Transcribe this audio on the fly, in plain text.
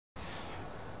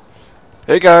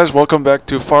Hey guys, welcome back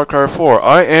to Far Cry 4.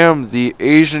 I am the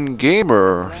Asian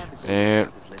Gamer,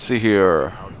 and let's see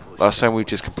here. Last time we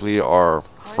just completed our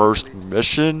first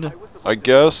mission, I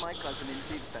guess.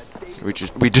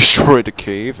 We destroyed the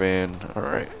cave, and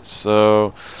alright.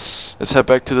 So let's head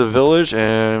back to the village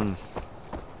and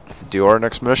do our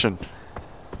next mission.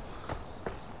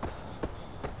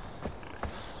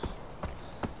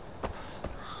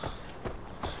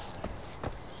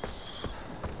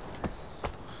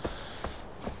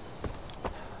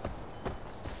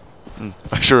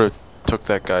 I should have took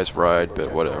that guy's ride,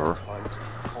 but whatever.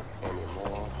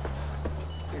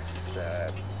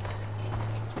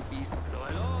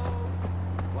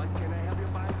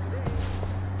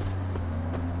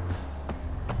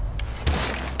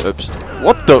 Oops.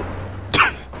 What the?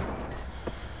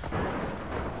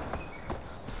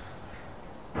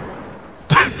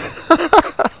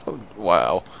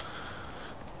 Wow.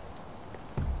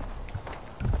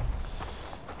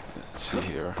 Let's see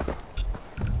here.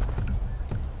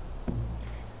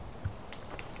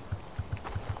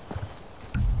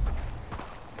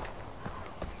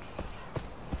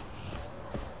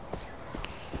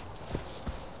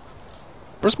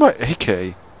 Where's my AK?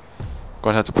 I'm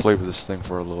gonna have to play with this thing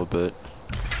for a little bit.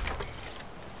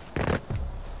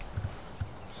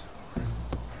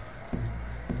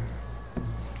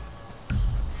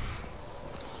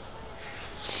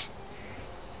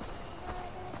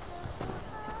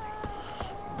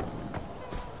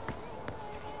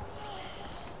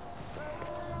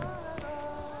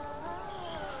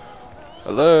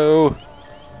 Hello?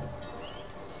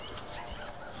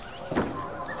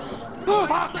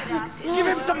 Fuck! Give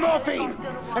him some morphine!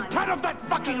 And turn off that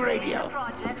fucking radio!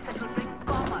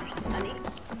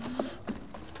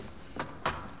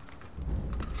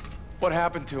 What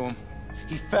happened to him?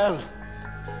 He fell.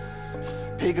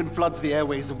 Pagan floods the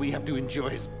airways and we have to endure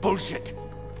his bullshit.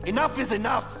 Enough is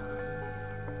enough!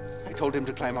 I told him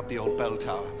to climb up the old bell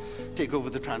tower, take over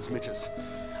the transmitters,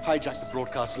 hijack the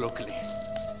broadcast locally.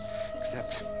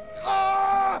 Except...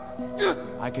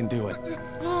 I can do it.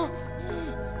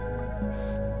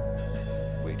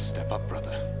 Way to step up,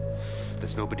 brother.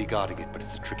 There's nobody guarding it, but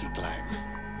it's a tricky climb.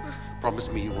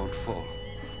 Promise me you won't fall.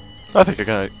 I think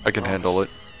I can handle it.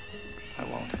 I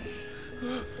won't.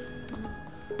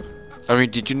 I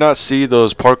mean, did you not see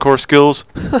those parkour skills?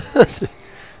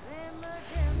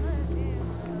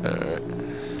 Alright.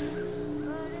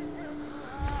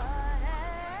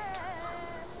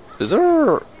 Is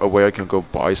there a way I can go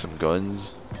buy some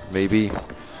guns? Maybe?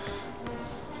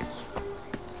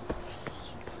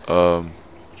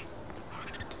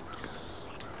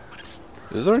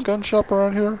 Is there a gun shop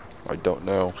around here? I don't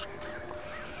know.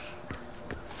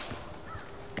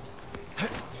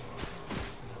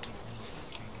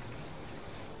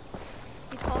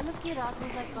 If all of Iraq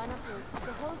was like one of you,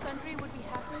 the whole country would be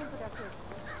happy and productive.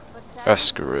 But Ah,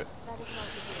 screw it. that is not the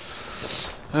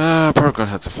case. Probably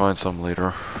gonna have to find some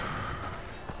later.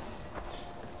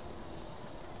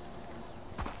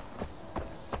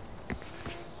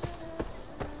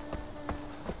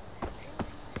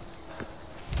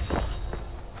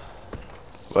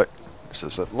 What? Is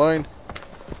this that line?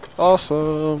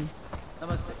 Awesome!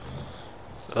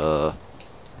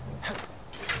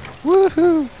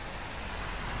 Woohoo!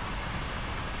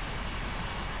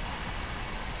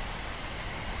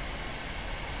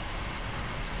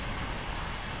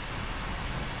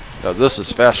 Now this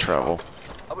is fast travel.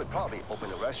 I would probably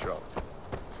open a restaurant.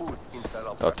 Food instead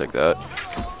of I'll take that.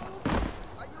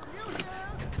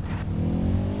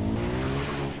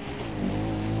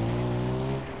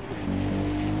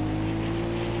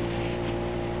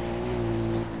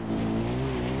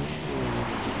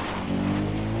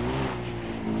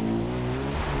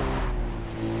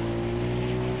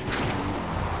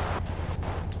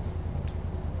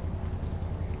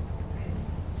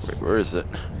 Wait, where is it?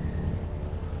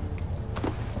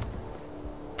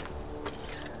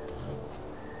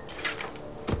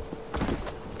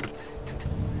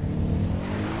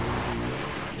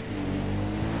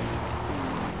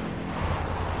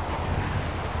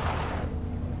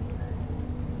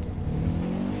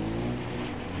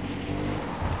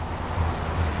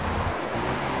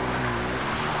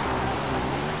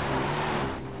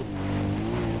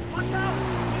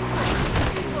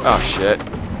 Oh shit.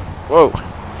 Whoa.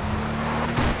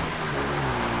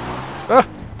 Ah!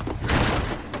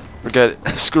 Forget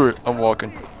it. Screw it. I'm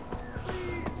walking.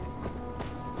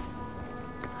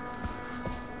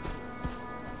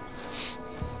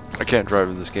 I can't drive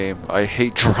in this game. I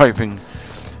hate driving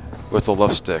with the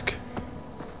left stick.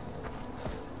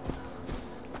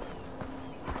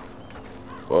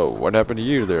 Whoa, what happened to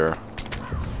you there?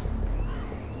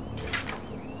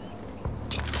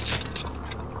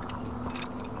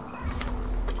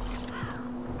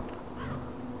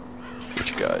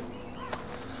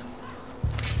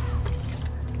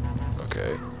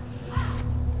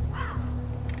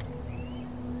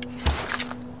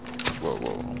 Whoa,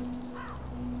 whoa.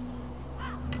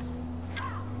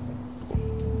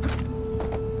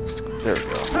 There we go.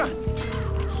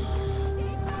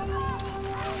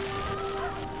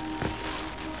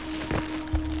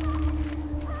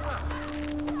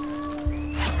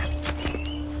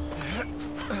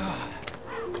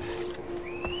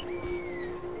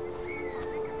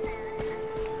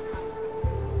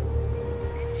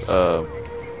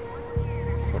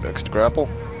 What next? Grapple?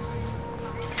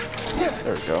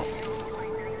 There we go.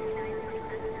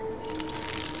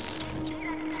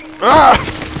 Ah!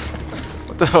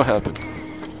 What the hell happened?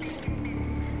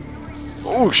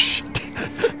 Oh shit!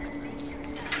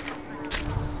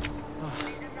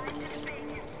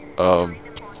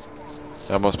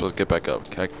 How am I supposed to get back up?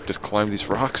 Can I just climb these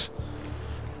rocks?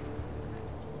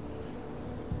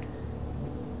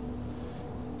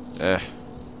 Eh.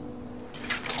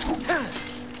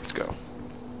 Let's go.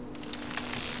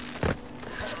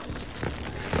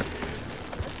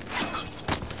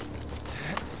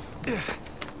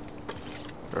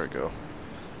 There we go.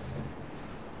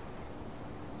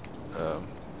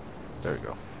 There we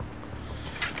go.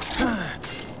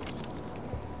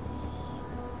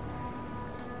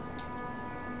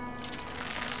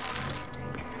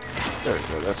 There we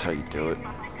go, that's how you do it.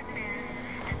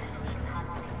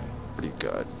 What do you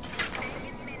got?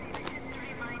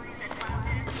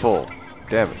 Full.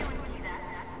 Damn it.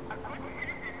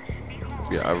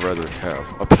 Yeah, I'd rather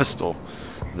have a pistol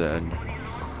than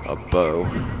a bow.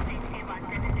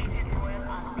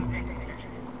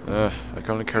 I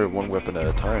can only carry one weapon at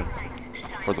a time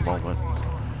for the moment.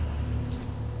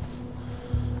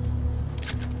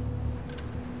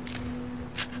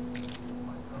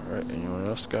 Alright, anyone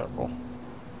else got roll?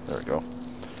 There we go.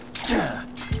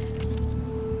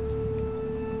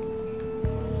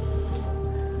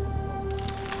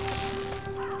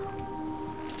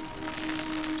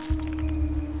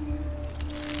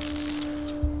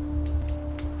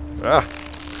 Ah!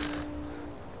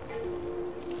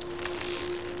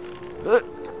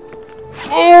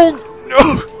 Oh no!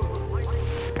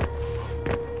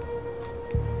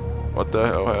 What the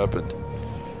hell happened?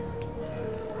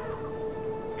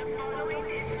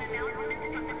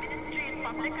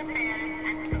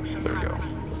 There we go.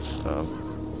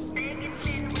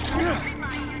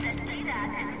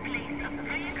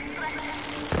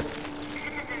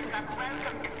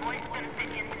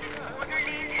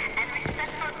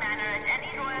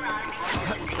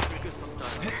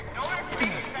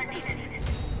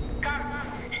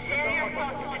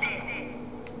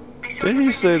 Didn't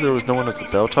he say there was no one at the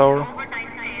bell tower?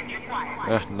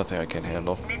 Nothing I can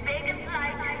handle.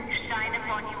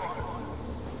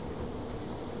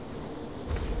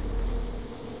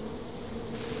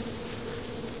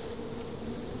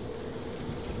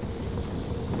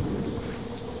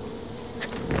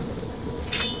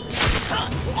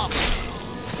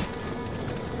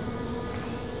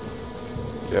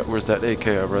 Yeah, where's that AK?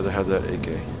 I'd rather have that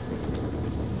AK.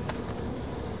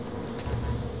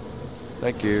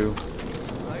 Thank you.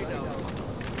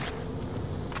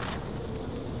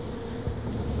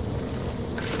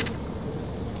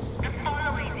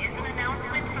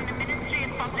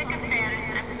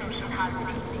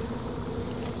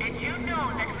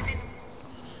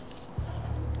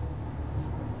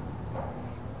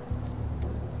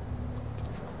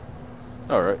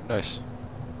 Alright, nice.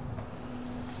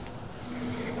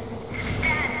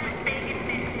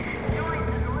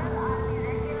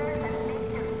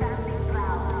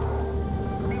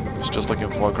 It's just like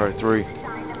in Far Cry 3.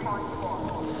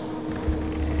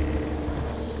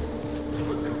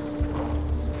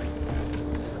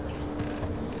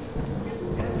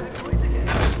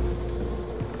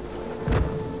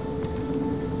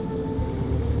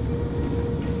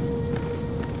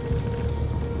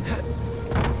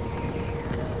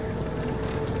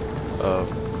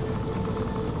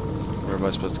 Where am I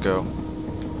supposed to go?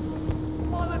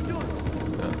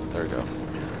 Yeah, there we go.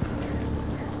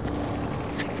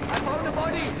 I found a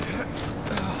body!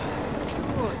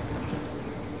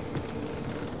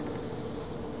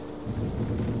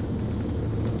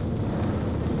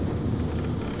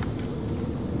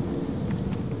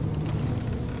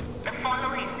 The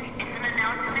following is an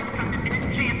announcement from the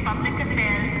Ministry of Public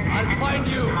Affairs. I'll find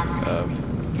you!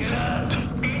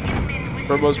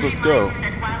 Where am I supposed to go?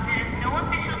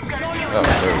 Oh,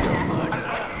 there we go.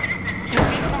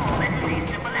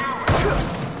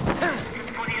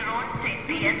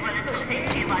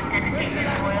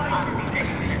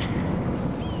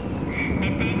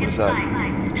 What is that?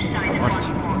 What?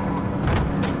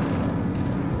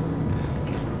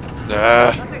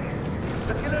 Ah.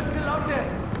 The killer's still out there!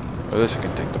 Oh, this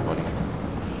can take the money.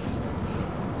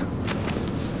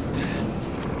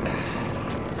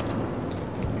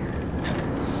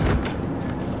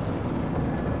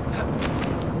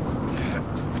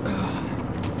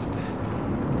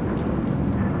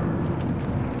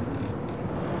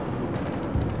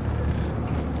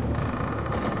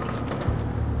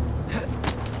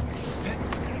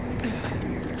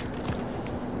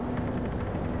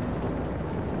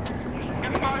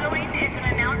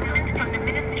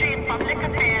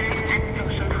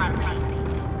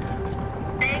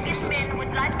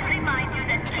 like to remind you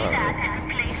that Trinidad is a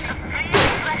place of free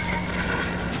expression.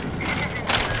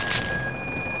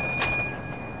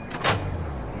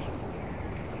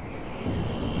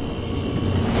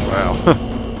 Wow.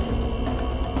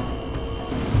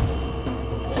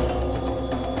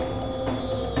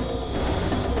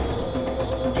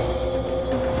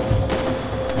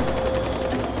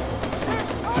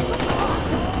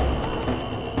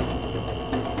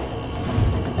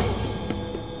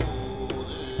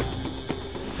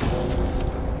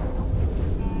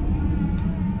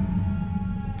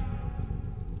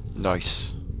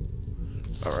 Nice.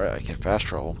 Alright, I can fast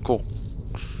travel. Cool.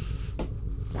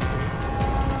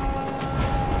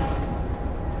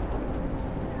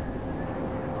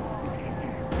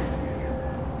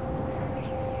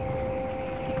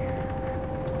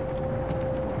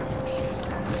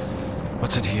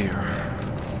 What's in here?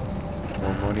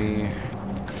 More money.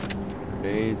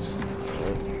 Grenades.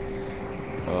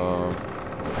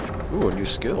 Ooh, a new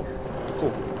skill.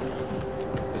 Cool.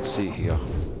 Let's see here.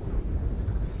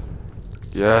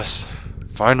 Yes,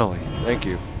 finally. Thank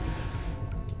you.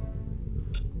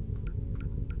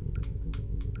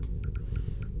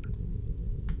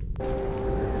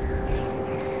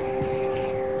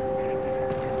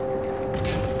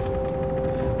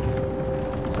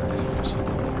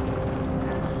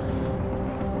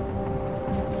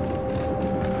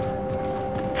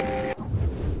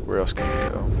 Where else can we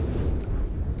go?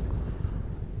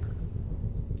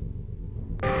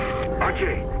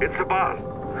 Archie, it's Sabal.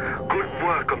 Good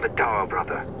work on the tower,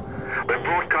 brother. We're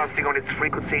broadcasting on its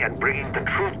frequency and bringing the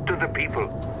truth to the people.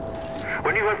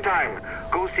 When you have time,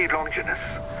 go see Longinus.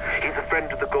 He's a friend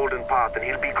to the Golden Path, and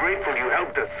he'll be grateful you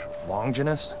helped us.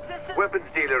 Longinus? Weapons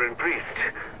dealer and priest.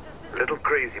 A little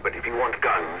crazy, but if you want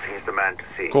guns, he's the man to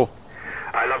see. Cool.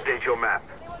 I'll update your map.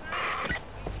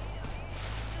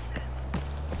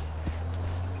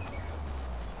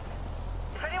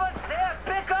 If anyone's there,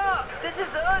 pick up! This is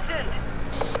urgent!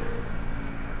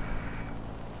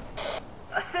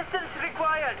 Assistance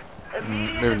required!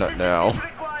 Immediate Maybe not assistance now. is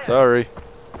required. Sorry.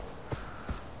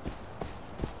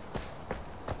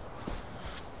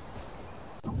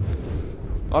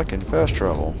 I can fast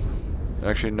travel.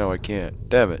 Actually, no, I can't.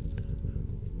 Damn it.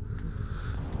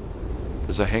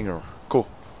 There's a hangar. Cool.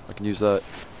 I can use that.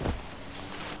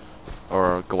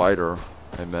 Or a glider,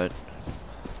 I meant.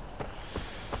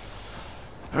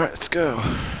 Alright, let's go.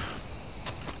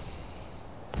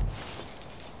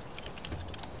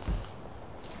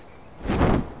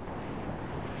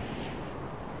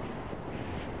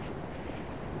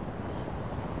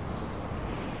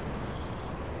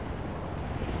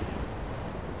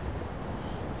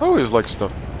 I always like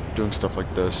doing stuff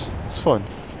like this. It's fun.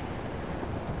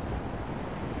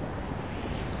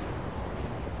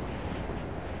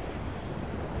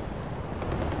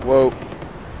 Whoa.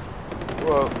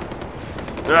 Whoa.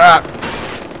 Ah!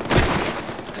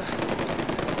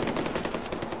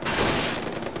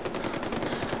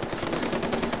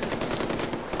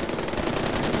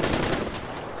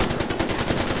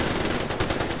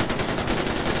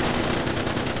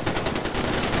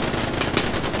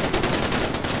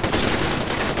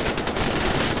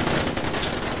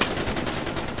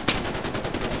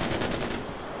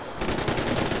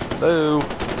 Hello.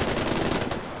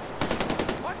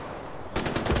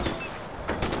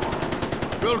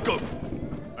 Welcome.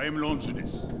 I am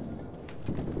Longinus.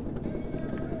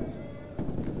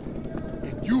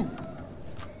 And you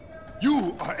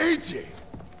are AJ.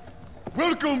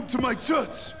 Welcome to my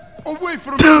church. Away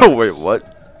from Oh, wait, what?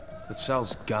 That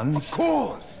sells guns? Of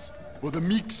course. For the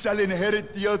meek shall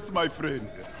inherit the earth, my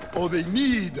friend. All they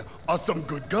need are some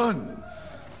good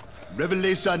guns.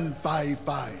 Revelation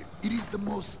 5:5. It is the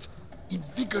most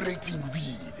invigorating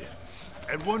read.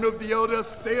 And one of the elders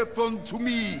saith unto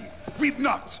me, weep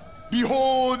not.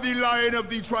 Behold, the Lion of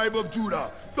the tribe of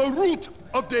Judah, the root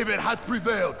of David, hath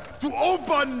prevailed to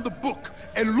open the book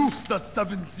and loose the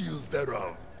 7 seals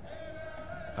thereof.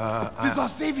 It is our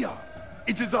Savior.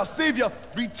 It is our Savior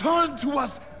returned to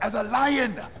us as a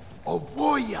lion, a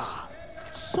warrior.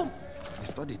 So, I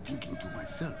started thinking to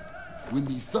myself, when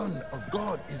the Son of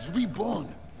God is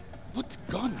reborn, what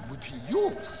gun would he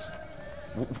use?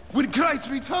 When Christ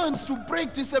returns to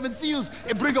break the 7 seals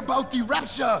and bring about the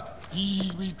rapture, he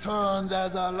returns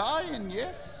as a lion,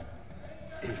 yes?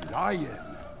 A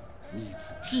lion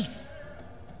needs teeth.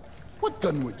 What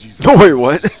gun would Jesus Oh, wait, use?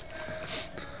 what?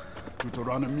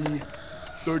 Deuteronomy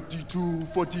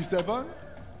 32:47.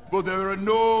 For there are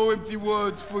no empty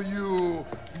words for you,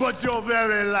 but your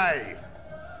very life.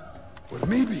 Or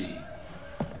maybe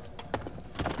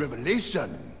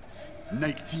Revelations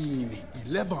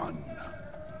 19:11.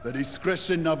 The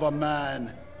discretion of a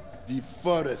man the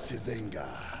Forest Zenga.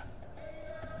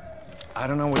 I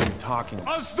don't know what you're talking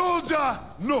about. A soldier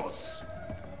knows.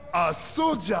 A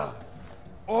soldier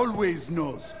always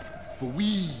knows. For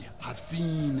we have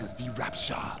seen the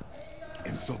rapture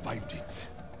and survived it.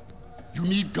 You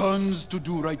need guns to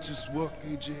do righteous work,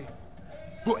 AJ.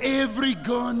 For every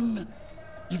gun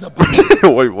is a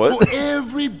battle. Wait, what? For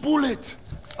every bullet,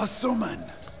 a sermon.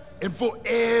 And for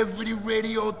every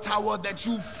radio tower that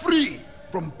you free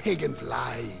from pagans'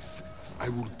 lies, I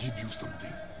will give you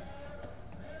something.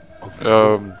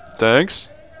 Thanks?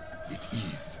 It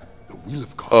is the will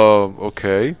of God.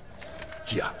 Okay.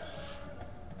 Here.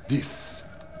 This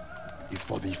is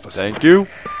for the first. Thank you.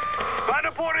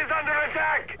 Vanderpoort is under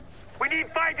attack! We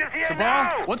need fighters here Sabah,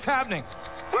 now! what's happening?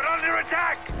 We're under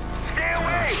attack! Stay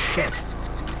away! Shit.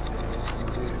 He said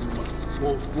to them,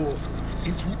 go forth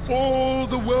into all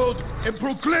the world and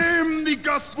proclaim the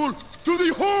gospel to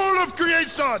the whole of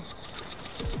creation.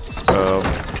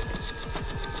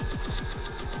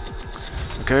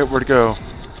 Okay, where to go?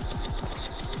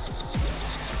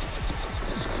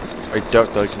 I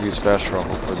doubt that I can use fast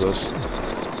travel for this.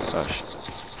 Gosh,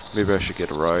 maybe I should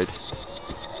get a ride.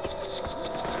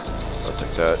 I'll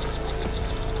take that.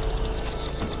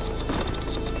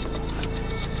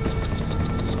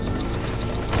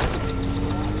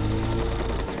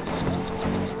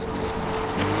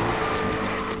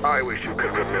 I wish you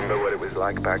could remember what it was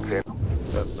like back then.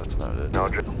 Yep, that's not it. No,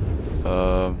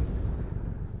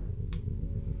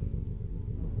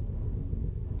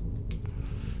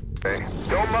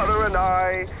 Your mother and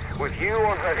I, with you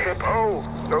on her hip, oh,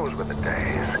 those were the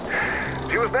days.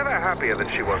 She was never happier than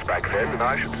she was back then, and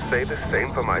I should say the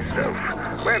same for myself.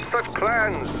 We had such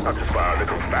plans, not just for our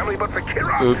little family, but for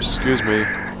Kira. Oops, excuse me.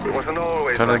 It wasn't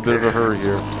always Kind of like a bit of a this. hurry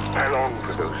here. I long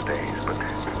for those days, but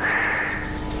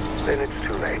then it's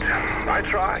too late. I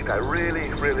tried, I really,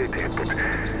 really did, but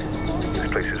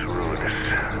this place is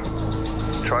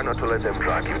ruinous. Try not to let them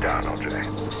drag you down, Andre.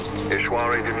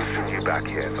 Ishwari didn't send you back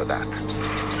here for that.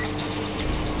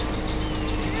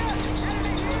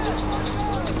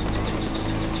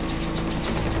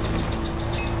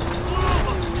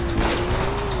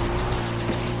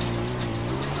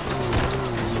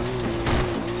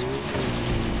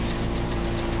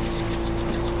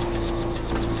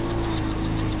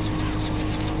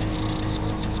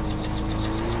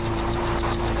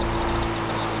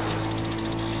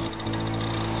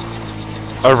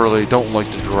 I really don't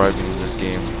like the driving in this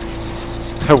game.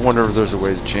 I wonder if there's a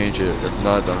way to change it. If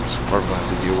not, then I'm just probably going to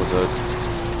have to deal with it.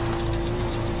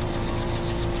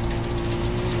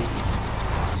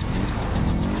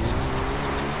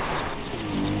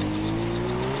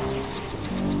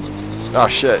 Ah,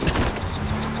 shit.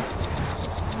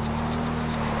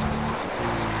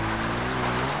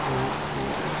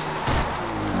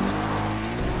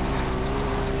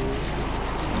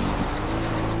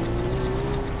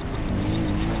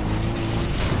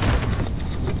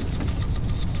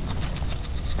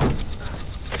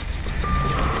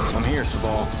 I'm here,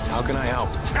 Sabal. How can I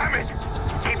help? Damn it!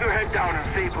 Keep your head down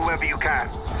and save whoever you can.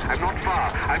 I'm not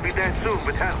far. I'll be there soon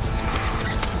with help.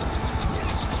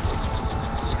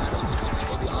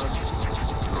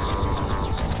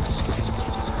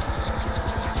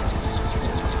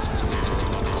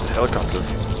 It's a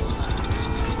helicopter.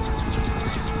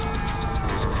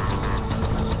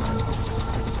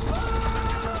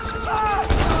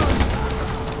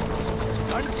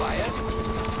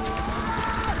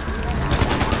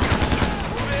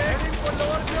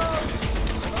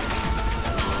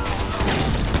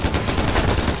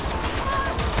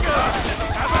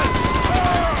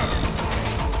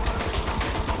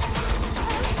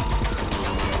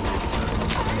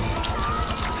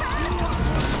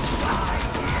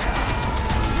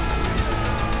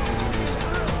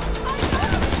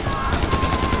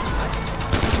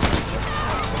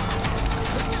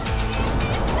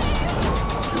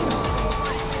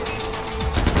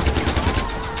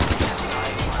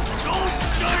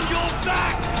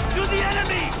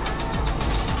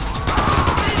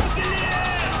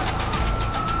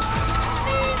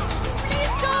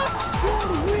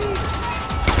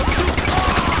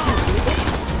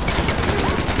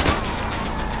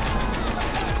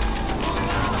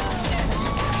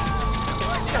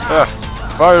 Ah,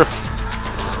 fire!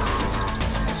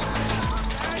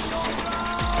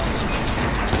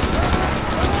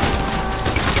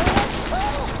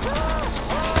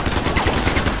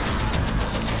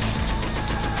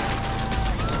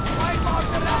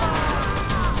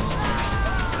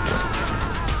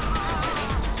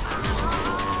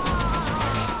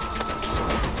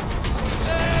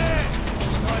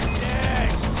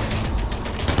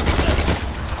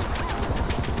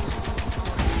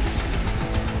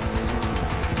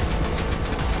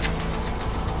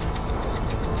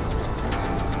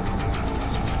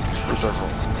 Circle.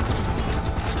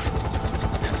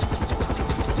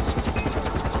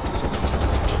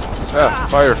 Ah,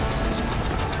 fire.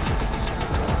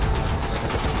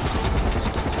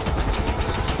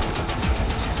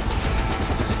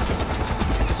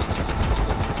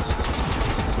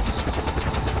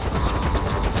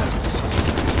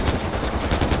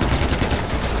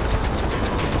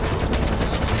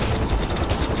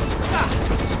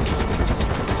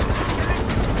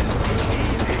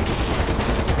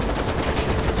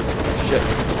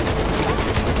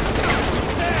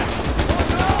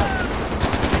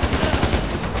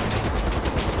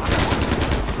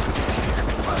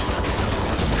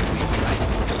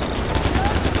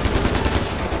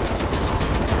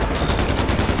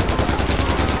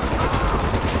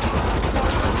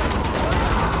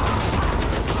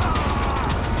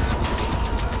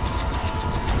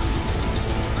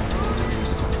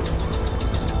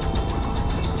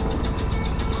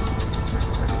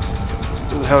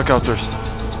 Helicopters.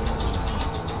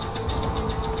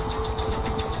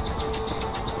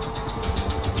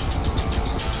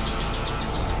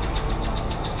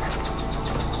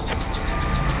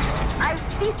 I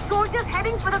see soldiers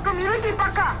heading for the community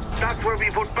bunker. That's where we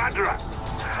put Badra.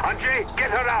 Anjay,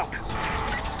 get her out.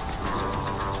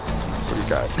 What do you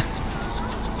got?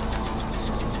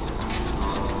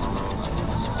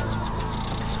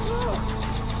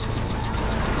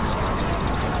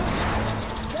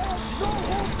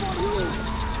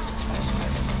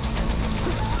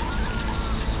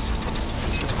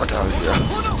 Get the fuck out of here.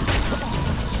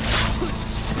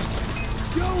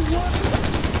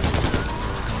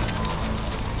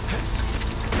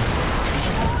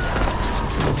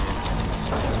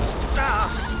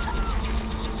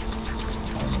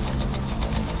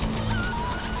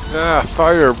 Ah,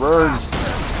 fire burns.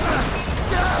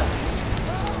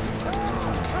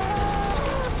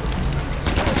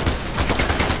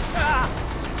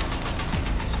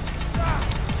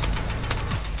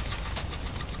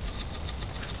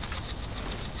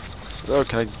 Oh,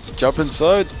 can I jump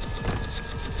inside?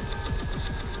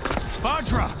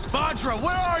 Badra! Badra,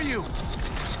 where are you?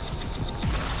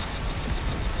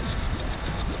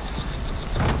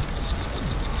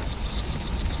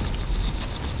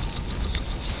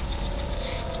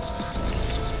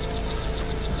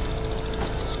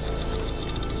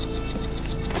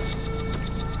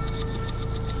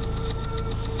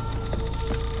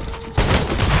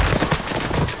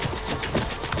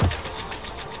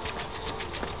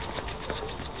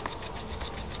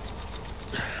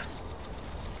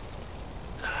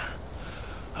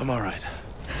 I'm all right.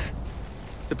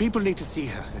 The people need to see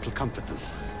her. It'll comfort them.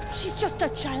 She's just a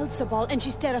child, Sabal, and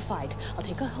she's terrified. I'll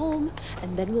take her home,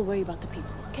 and then we'll worry about the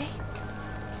people, okay?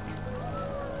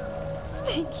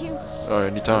 Thank you. Oh,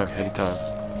 anytime, anytime.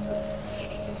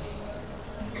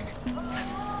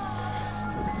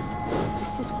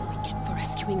 This is what we get for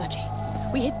rescuing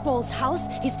Ajay. We hit Paul's house,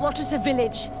 he slaughters a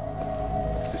village.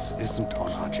 This isn't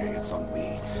on Ajay, it's on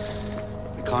me.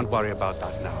 We can't worry about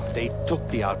that now. They took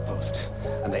the outpost,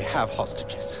 and they have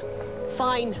hostages.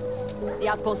 Fine. The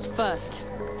outpost first.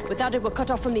 Without it, we're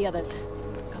cut off from the others.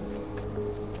 Come.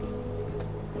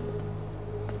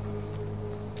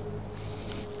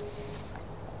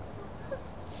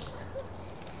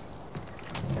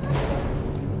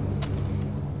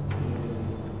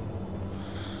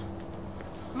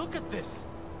 Look at this.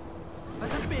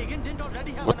 As if Pagan didn't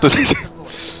already have What the?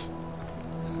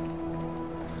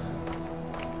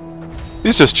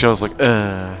 He's just chills like,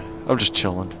 I'm just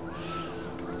chilling.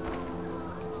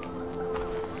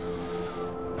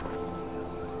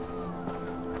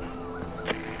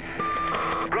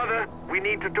 Brother, we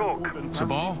need to talk.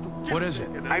 Sabal, what is it?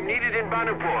 I'm needed in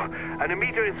Banapur, and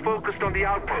Amita is focused on the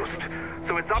outpost.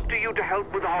 So it's up to you to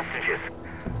help with the hostages.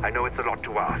 I know it's a lot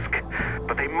to ask,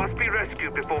 but they must be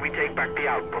rescued before we take back the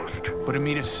outpost. But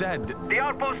Amita said... The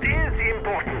outpost is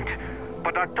important,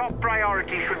 but our top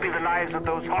priority should be the lives of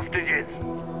those hostages.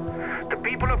 The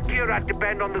people of Kirat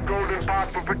depend on the Golden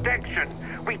Path for protection.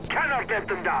 We cannot let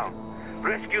them down.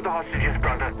 Rescue the hostages,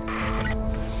 brother.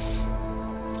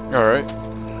 Alright.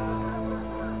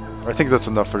 I think that's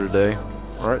enough for today.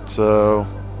 Alright, so...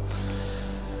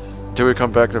 until we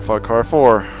come back to Far Cry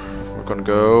 4, we're gonna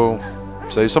go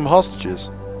save some hostages.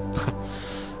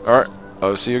 Alright,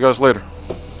 I'll see you guys later.